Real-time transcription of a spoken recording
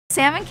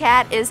Sam and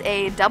Cat is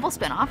a double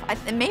spinoff.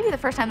 It may be the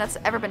first time that's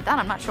ever been done,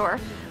 I'm not sure.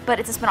 But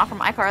it's a spinoff from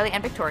iCarly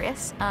and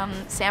Victorious.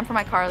 Sam from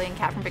iCarly and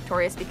Cat from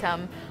Victorious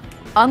become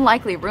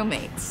unlikely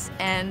roommates,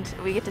 and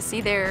we get to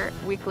see their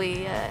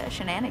weekly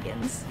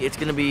shenanigans. It's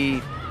gonna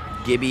be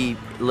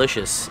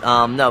Gibby-licious.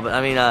 No, but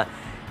I mean,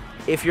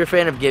 if you're a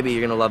fan of Gibby,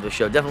 you're gonna love the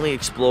show. Definitely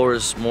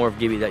explores more of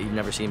Gibby that you've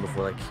never seen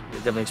before. Like, it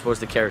definitely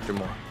explores the character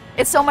more.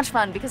 It's so much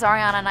fun because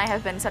Ariana and I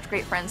have been such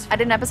great friends. I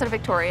did an episode of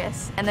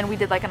Victorious, and then we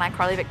did like an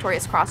iCarly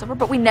Victorious crossover,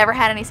 but we never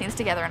had any scenes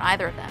together in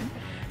either of them.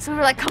 So we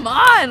were like, come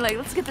on, like,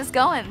 let's get this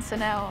going. So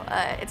now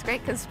it's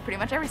great because pretty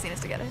much every scene is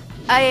together.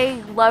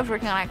 I loved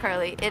working on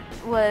iCarly. It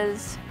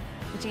was,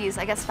 geez,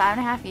 I guess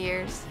 5.5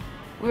 years.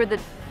 We were the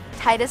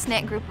tightest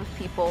knit group of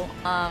people.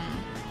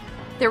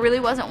 There really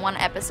wasn't one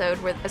episode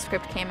where the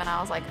script came and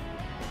I was like,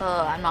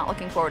 I'm not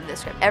looking forward to this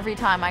script. Every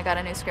time I got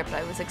a new script,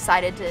 I was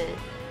excited to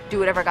do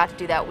whatever I got to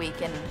do that week,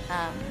 and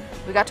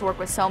we got to work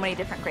with so many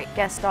different great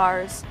guest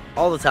stars.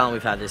 All the talent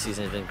we've had this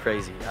season has been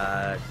crazy.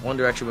 One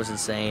Direction was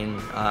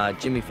insane.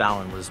 Jimmy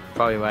Fallon was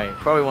probably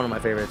one of my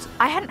favorites.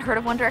 I hadn't heard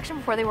of One Direction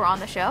before they were on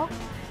the show,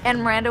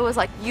 and Miranda was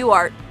like, "You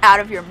are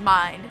out of your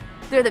mind.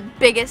 They're the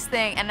biggest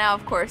thing," and now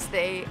of course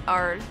they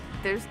are.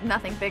 There's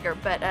nothing bigger,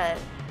 but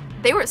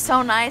they were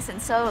so nice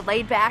and so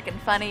laid back and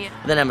funny.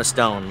 And then Emma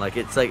Stone,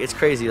 it's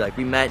crazy. Like,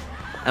 we met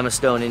Emma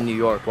Stone in New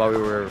York while we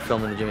were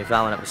filming the Jimmy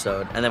Fallon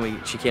episode, and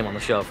then she came on the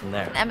show from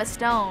there. Emma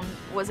Stone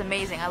was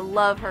amazing. I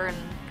love her and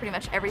pretty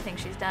much everything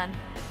she's done.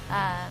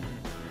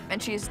 And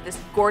she's this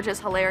gorgeous,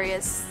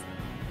 hilarious,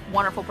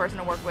 wonderful person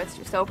to work with.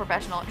 She's so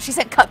professional. She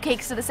sent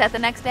cupcakes to the set the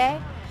next day,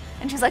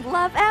 and she's like,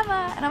 "Love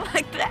Emma," and I'm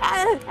like,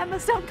 "Emma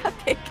Stone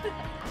cupcake."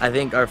 I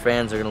think our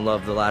fans are gonna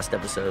love the last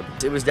episode.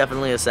 It was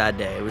definitely a sad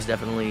day. It was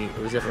definitely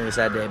a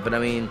sad day. But I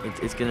mean,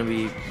 it's gonna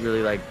be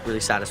really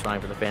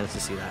satisfying for the fans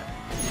to see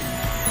that.